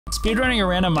Speedrunning a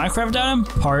random Minecraft item,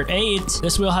 part 8.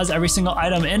 This wheel has every single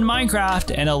item in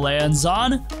Minecraft and it lands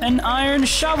on an iron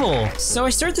shovel. So I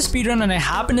start the speedrun and I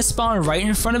happen to spawn right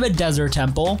in front of a desert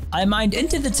temple. I mined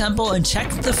into the temple and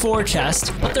checked the 4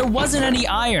 chest, but there wasn't any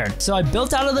iron. So I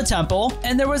built out of the temple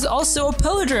and there was also a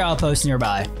pillager outpost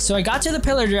nearby. So I got to the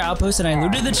pillager outpost and I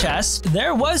looted the chest.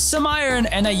 There was some iron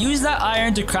and I used that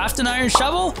iron to craft an iron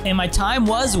shovel and my time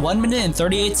was 1 minute and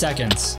 38 seconds.